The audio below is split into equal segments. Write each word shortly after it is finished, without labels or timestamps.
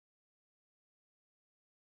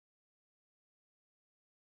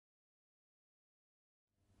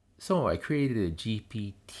So I created a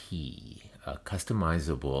GPT, a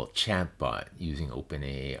customizable chatbot using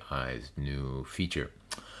OpenAI's new feature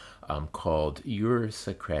called Your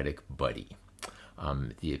Socratic Buddy.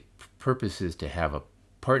 The purpose is to have a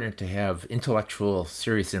partner to have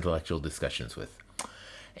serious intellectual discussions with.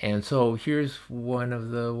 And so here's one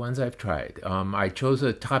of the ones I've tried. I chose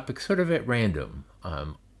a topic sort of at random,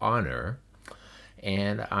 honor,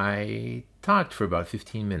 and I talked for about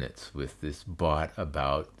 15 minutes with this bot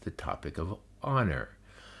about the topic of honor.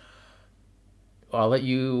 I'll let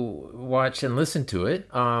you watch and listen to it.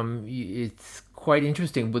 It's quite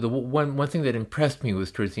interesting. But the one thing that impressed me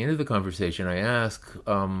was towards the end of the conversation, I asked,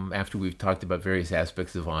 after we've talked about various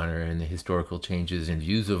aspects of honor and the historical changes and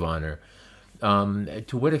views of honor,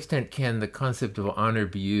 to what extent can the concept of honor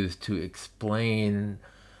be used to explain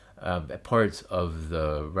parts of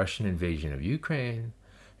the Russian invasion of Ukraine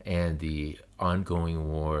and the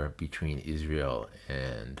ongoing war between Israel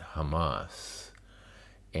and Hamas?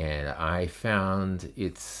 And I found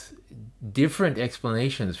its different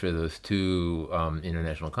explanations for those two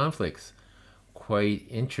international conflicts quite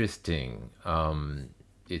interesting.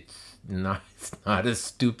 It's not a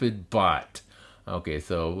stupid bot. Okay,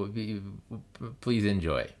 so please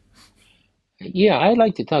enjoy. Yeah, I'd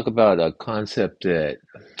like to talk about a concept that,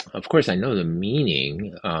 of course, I know the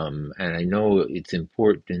meaning, and I know it's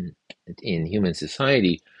important in human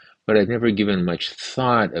society, but I've never given much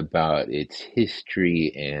thought about its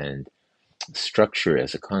history and structure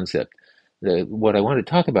as a concept. What I want to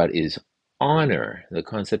talk about is honor, the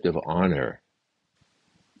concept of honor.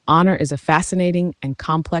 Honor is a fascinating and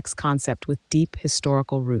complex concept with deep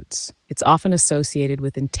historical roots. It's often associated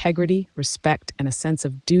with integrity, respect, and a sense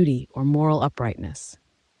of duty or moral uprightness.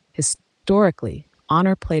 Historically,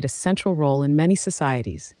 honor played a central role in many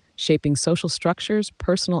societies, shaping social structures,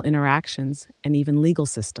 personal interactions, and even legal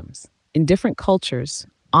systems. In different cultures,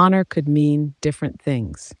 honor could mean different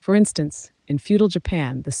things. For instance, in feudal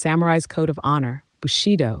Japan, the samurai's code of honor,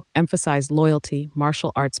 Bushido, emphasized loyalty,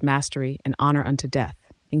 martial arts mastery, and honor unto death.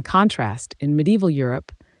 In contrast, in medieval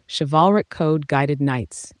Europe, chivalric code guided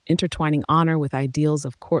knights, intertwining honor with ideals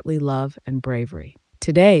of courtly love and bravery.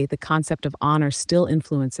 Today, the concept of honor still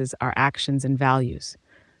influences our actions and values,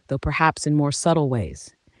 though perhaps in more subtle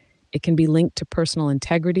ways. It can be linked to personal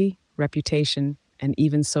integrity, reputation, and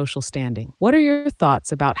even social standing. What are your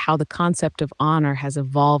thoughts about how the concept of honor has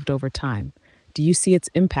evolved over time? Do you see its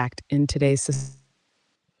impact in today's society?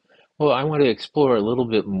 Well, I want to explore a little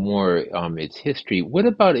bit more its history. What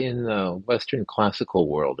about in the Western classical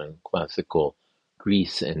world, in classical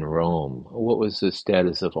Greece and Rome? What was the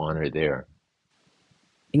status of honor there?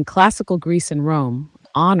 In classical Greece and Rome,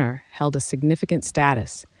 honor held a significant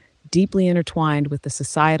status, deeply intertwined with the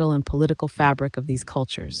societal and political fabric of these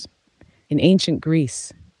cultures. In ancient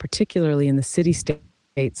Greece, particularly in the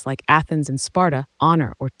city-states like Athens and Sparta,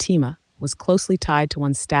 honor, or tima, was closely tied to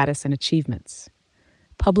one's status and achievements.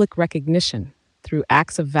 Public recognition, through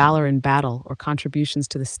acts of valor in battle or contributions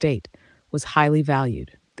to the state, was highly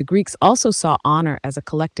valued. The Greeks also saw honor as a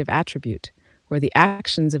collective attribute, where the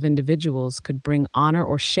actions of individuals could bring honor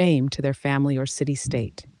or shame to their family or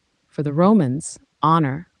city-state. For the Romans,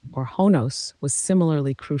 honor, or honos, was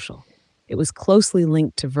similarly crucial. It was closely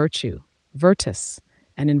linked to virtue, virtus,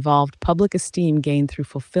 and involved public esteem gained through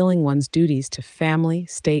fulfilling one's duties to family,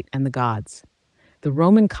 state, and the gods. The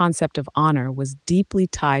Roman concept of honor was deeply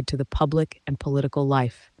tied to the public and political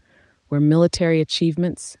life, where military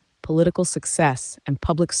achievements, political success, and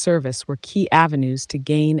public service were key avenues to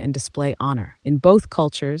gain and display honor. In both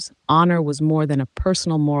cultures, honor was more than a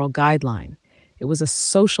personal moral guideline. It was a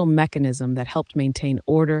social mechanism that helped maintain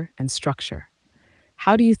order and structure.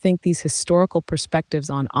 How do you think these historical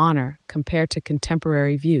perspectives on honor compare to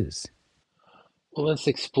contemporary views? Well, let's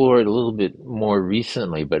explore it a little bit more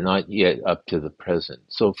recently, but not yet up to the present.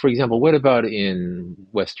 So, for example, what about in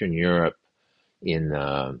Western Europe in,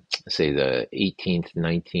 say, the 18th,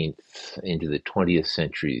 19th, into the 20th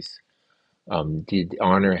centuries? Did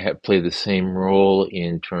honor play the same role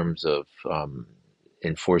in terms of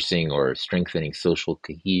enforcing or strengthening social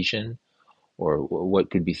cohesion, or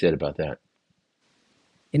what could be said about that?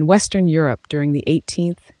 In Western Europe during the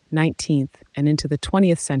 18th, 19th, and into the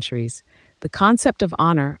 20th centuries, the concept of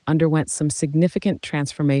honor underwent some significant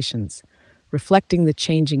transformations, reflecting the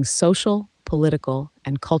changing social, political,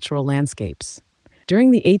 and cultural landscapes. During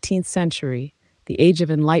the 18th century, the Age of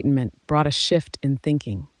Enlightenment brought a shift in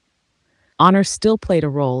thinking. Honor still played a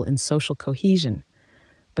role in social cohesion,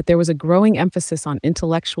 but there was a growing emphasis on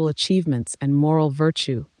intellectual achievements and moral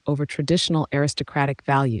virtue over traditional aristocratic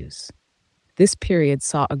values. This period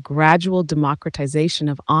saw a gradual democratization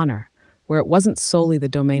of honor, where it wasn't solely the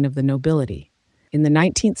domain of the nobility. In the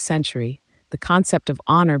 19th century, the concept of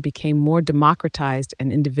honor became more democratized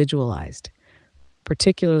and individualized,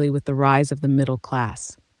 particularly with the rise of the middle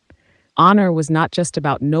class. Honor was not just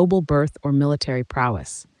about noble birth or military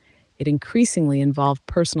prowess. It increasingly involved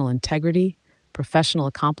personal integrity, professional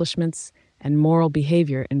accomplishments, and moral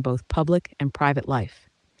behavior in both public and private life.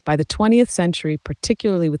 By the 20th century,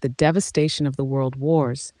 particularly with the devastation of the world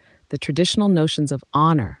wars, the traditional notions of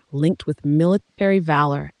honor linked with military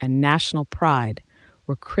valor and national pride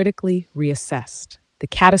were critically reassessed. The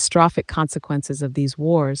catastrophic consequences of these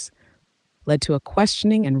wars led to a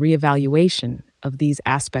questioning and reevaluation of these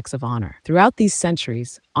aspects of honor. Throughout these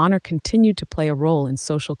centuries, honor continued to play a role in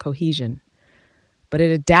social cohesion, but it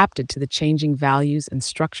adapted to the changing values and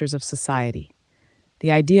structures of society.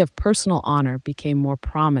 The idea of personal honor became more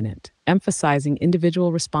prominent, emphasizing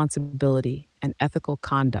individual responsibility and ethical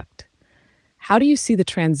conduct. How do you see the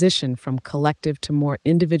transition from collective to more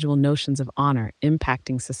individual notions of honor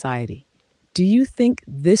impacting society? Do you think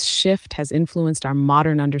this shift has influenced our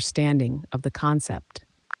modern understanding of the concept?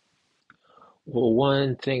 Well,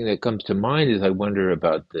 one thing that comes to mind is I wonder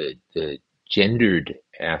about the gendered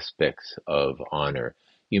aspects of honor.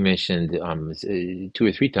 You mentioned two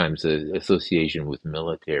or three times the association with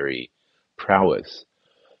military prowess.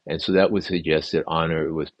 And so that would suggest that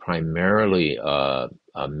honor was primarily a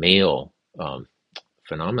male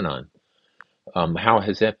phenomenon. How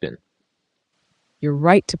has that been? You're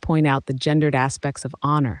right to point out the gendered aspects of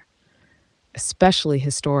honor, especially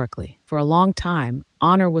historically. For a long time,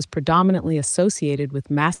 honor was predominantly associated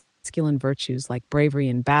with masculine virtues like bravery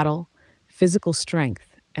in battle, physical strength,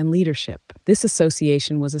 and leadership. This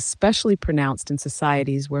association was especially pronounced in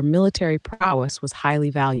societies where military prowess was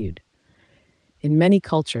highly valued. In many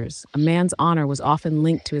cultures, a man's honor was often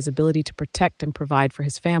linked to his ability to protect and provide for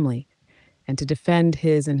his family and to defend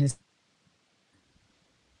his and his.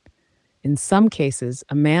 In some cases,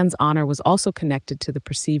 a man's honor was also connected to the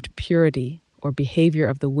perceived purity or behavior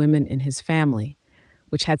of the women in his family,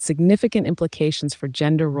 which had significant implications for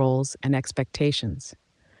gender roles and expectations.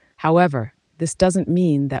 However, this doesn't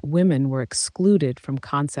mean that women were excluded from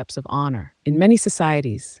concepts of honor. In many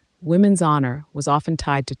societies, women's honor was often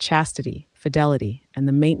tied to chastity, fidelity, and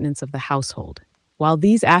the maintenance of the household. While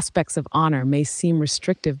these aspects of honor may seem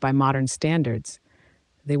restrictive by modern standards,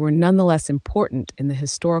 they were nonetheless important in the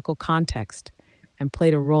historical context and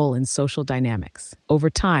played a role in social dynamics.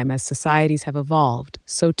 Over time, as societies have evolved,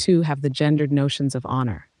 so too have the gendered notions of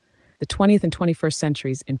honor. The 20th and 21st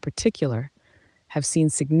centuries, in particular, have seen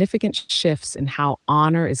significant shifts in how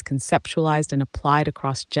honor is conceptualized and applied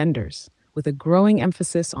across genders, with a growing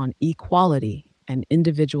emphasis on equality and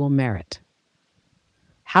individual merit.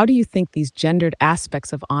 How do you think these gendered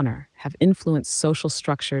aspects of honor have influenced social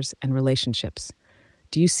structures and relationships?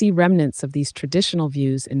 Do you see remnants of these traditional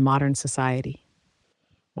views in modern society?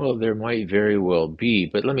 Well, there might very well be,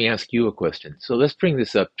 but let me ask you a question. So let's bring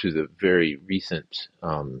this up to the very recent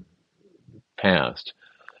past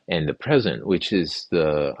and the present, which is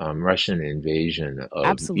the Russian invasion of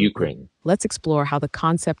Absolutely. Ukraine. Let's explore how the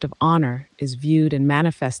concept of honor is viewed and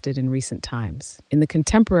manifested in recent times. In the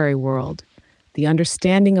contemporary world, the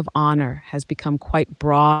understanding of honor has become quite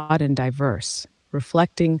broad and diverse,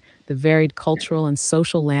 reflecting the varied cultural and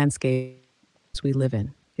social landscapes we live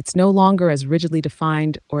in. It's no longer as rigidly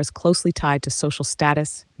defined or as closely tied to social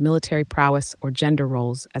status, military prowess, or gender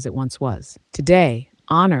roles as it once was. Today,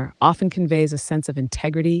 honor often conveys a sense of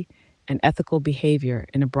integrity and ethical behavior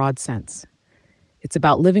in a broad sense. It's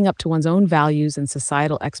about living up to one's own values and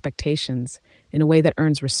societal expectations in a way that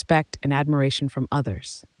earns respect and admiration from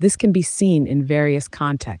others. This can be seen in various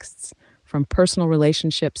contexts, from personal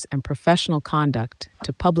relationships and professional conduct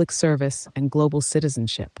to public service and global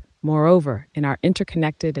citizenship. Moreover, in our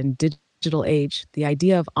interconnected and digital age, the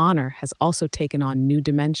idea of honor has also taken on new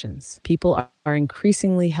dimensions. People are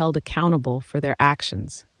increasingly held accountable for their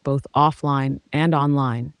actions, both offline and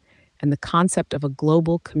online, and the concept of a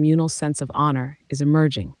global communal sense of honor is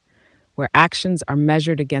emerging, where actions are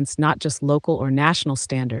measured against not just local or national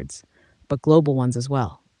standards, but global ones as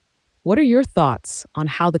well. What are your thoughts on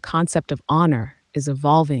how the concept of honor is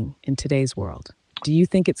evolving in today's world? Do you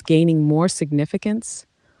think it's gaining more significance,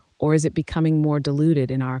 or is it becoming more diluted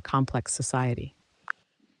in our complex society?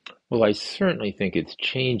 Well, I certainly think it's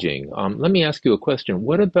changing. Let me ask you a question.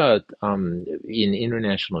 What about in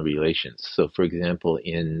international relations? So, for example,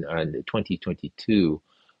 in 2022,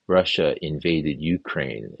 Russia invaded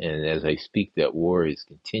Ukraine, and as I speak, that war is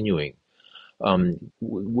continuing.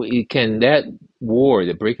 Can that war,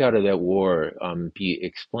 the breakout of that war, be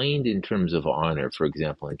explained in terms of honor, for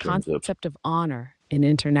example, The in terms of concept of honor in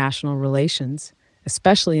international relations,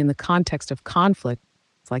 especially in the context of conflict,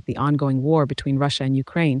 like the ongoing war between Russia and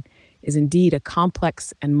Ukraine, is indeed a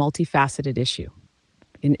complex and multifaceted issue.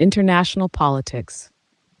 In international politics,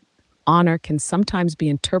 honor can sometimes be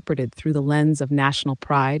interpreted through the lens of national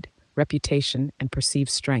pride, reputation, and perceived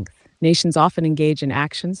strength. Nations often engage in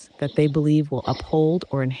actions that they believe will uphold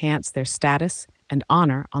or enhance their status and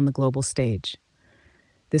honor on the global stage.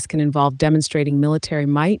 This can involve demonstrating military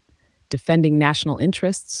might, defending national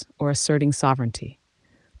interests, or asserting sovereignty.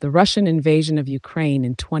 The Russian invasion of Ukraine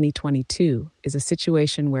in 2022 is a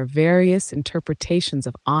situation where various interpretations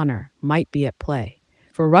of honor might be at play.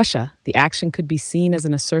 For Russia, the action could be seen as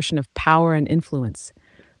an assertion of power and influence,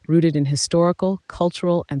 rooted in historical,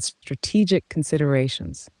 cultural, and strategic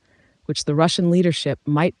considerations, which the Russian leadership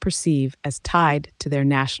might perceive as tied to their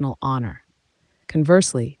national honor.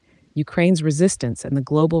 Conversely, Ukraine's resistance and the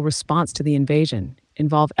global response to the invasion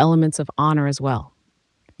involve elements of honor as well.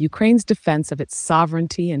 Ukraine's defense of its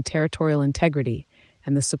sovereignty and territorial integrity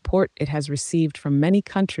and the support it has received from many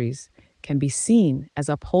countries can be seen as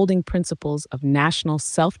upholding principles of national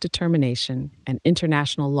self-determination and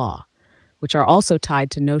international law, which are also tied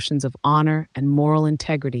to notions of honor and moral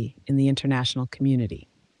integrity in the international community.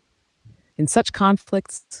 In such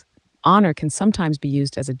conflicts, honor can sometimes be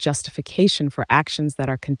used as a justification for actions that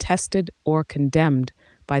are contested or condemned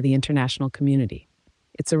by the international community.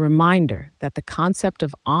 It's a reminder that the concept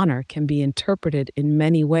of honor can be interpreted in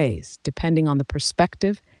many ways, depending on the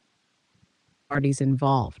perspective of parties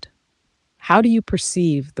involved. How do you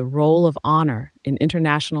perceive the role of honor in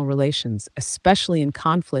international relations, especially in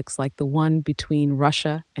conflicts like the one between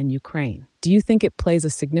Russia and Ukraine? Do you think it plays a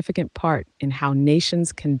significant part in how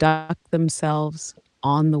nations conduct themselves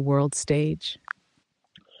on the world stage?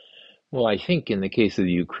 Well, I think in the case of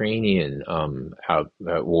the Ukrainian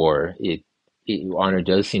war, honor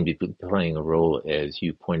does seem to be playing a role, as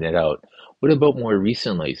you pointed out. What about more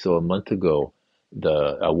recently? So a month ago,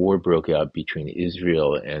 a war broke out between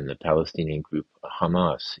Israel and the Palestinian group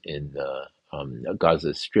Hamas in the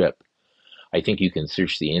Gaza Strip. I think you can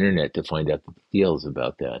search the internet to find out the details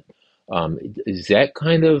about that. Is that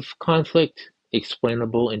kind of conflict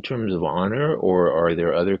explainable in terms of honor, or are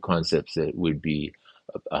there other concepts that would be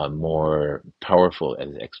more powerful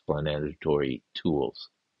as explanatory tools?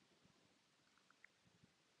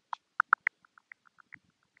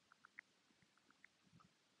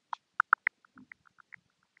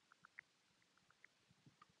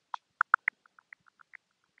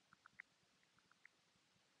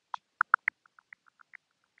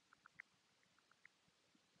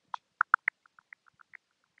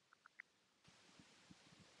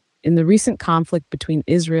 In the recent conflict between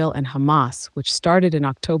Israel and Hamas, which started in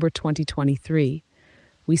October 2023,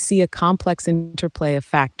 we see a complex interplay of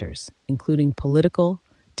factors, including political,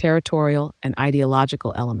 territorial, and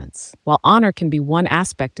ideological elements. While honor can be one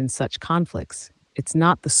aspect in such conflicts, it's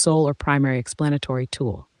not the sole or primary explanatory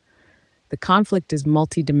tool. The conflict is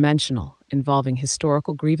multidimensional, involving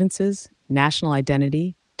historical grievances, national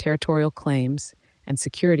identity, territorial claims, and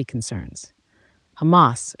security concerns.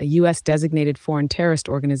 Hamas, a U.S. designated foreign terrorist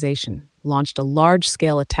organization, launched a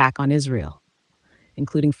large-scale attack on Israel,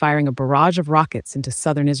 including firing a barrage of rockets into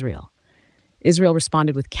southern Israel. Israel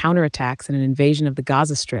responded with counterattacks and an invasion of the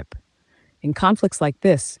Gaza Strip. In conflicts like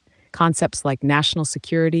this, concepts like national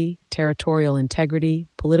security, territorial integrity,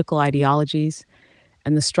 political ideologies,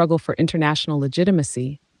 and the struggle for international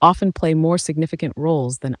legitimacy often play more significant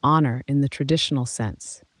roles than honor in the traditional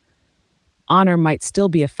sense. Honor might still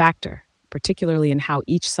be a factor, particularly in how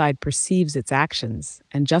each side perceives its actions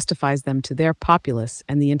and justifies them to their populace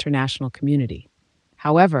and the international community.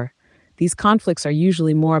 However, these conflicts are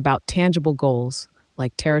usually more about tangible goals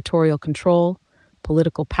like territorial control,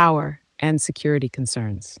 political power, and security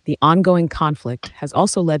concerns. The ongoing conflict has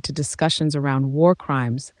also led to discussions around war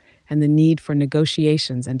crimes and the need for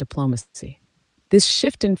negotiations and diplomacy. This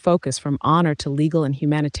shift in focus from honor to legal and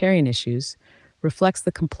humanitarian issues reflects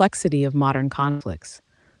the complexity of modern conflicts,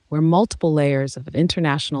 where multiple layers of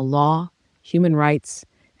international law, human rights,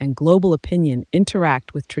 and global opinion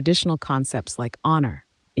interact with traditional concepts like honor.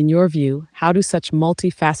 In your view, how do such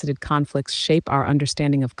multifaceted conflicts shape our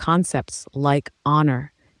understanding of concepts like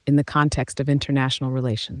honor in the context of international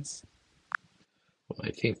relations? Well,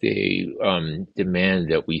 I think they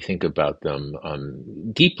demand that we think about them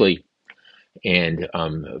deeply and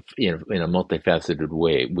in a multifaceted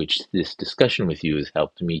way, which this discussion with you has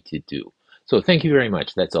helped me to do. So thank you very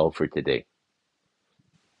much. That's all for today.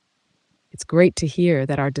 It's great to hear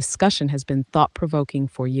that our discussion has been thought-provoking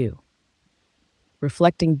for you.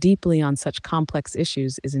 Reflecting deeply on such complex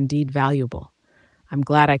issues is indeed valuable. I'm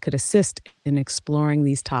glad I could assist in exploring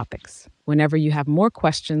these topics. Whenever you have more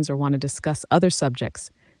questions or want to discuss other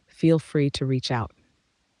subjects, feel free to reach out.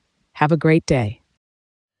 Have a great day.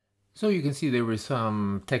 So you can see there were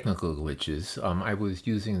some technical glitches. I was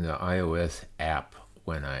using the iOS app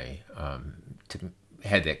when I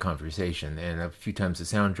had that conversation, and a few times the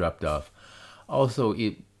sound dropped off. Also,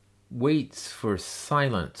 it waits for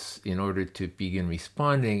silence in order to begin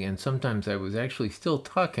responding, and sometimes I was actually still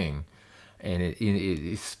talking, and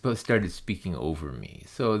it started speaking over me.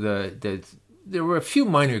 So there were a few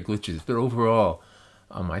minor glitches, but overall,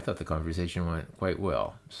 I thought the conversation went quite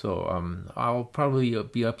well. So I'll probably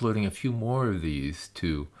be uploading a few more of these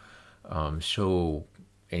to show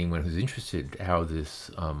anyone who's interested how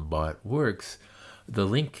this bot works. The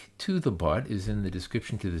link to the bot is in the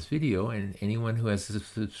description to this video, and anyone who has a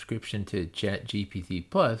subscription to ChatGPT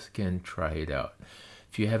Plus can try it out.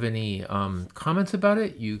 If you have any comments about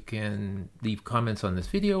it, you can leave comments on this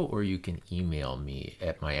video, or you can email me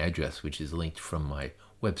at my address, which is linked from my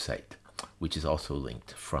website, which is also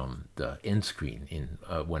linked from the end screen in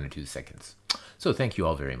 1 or 2 seconds. So thank you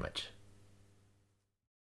all very much.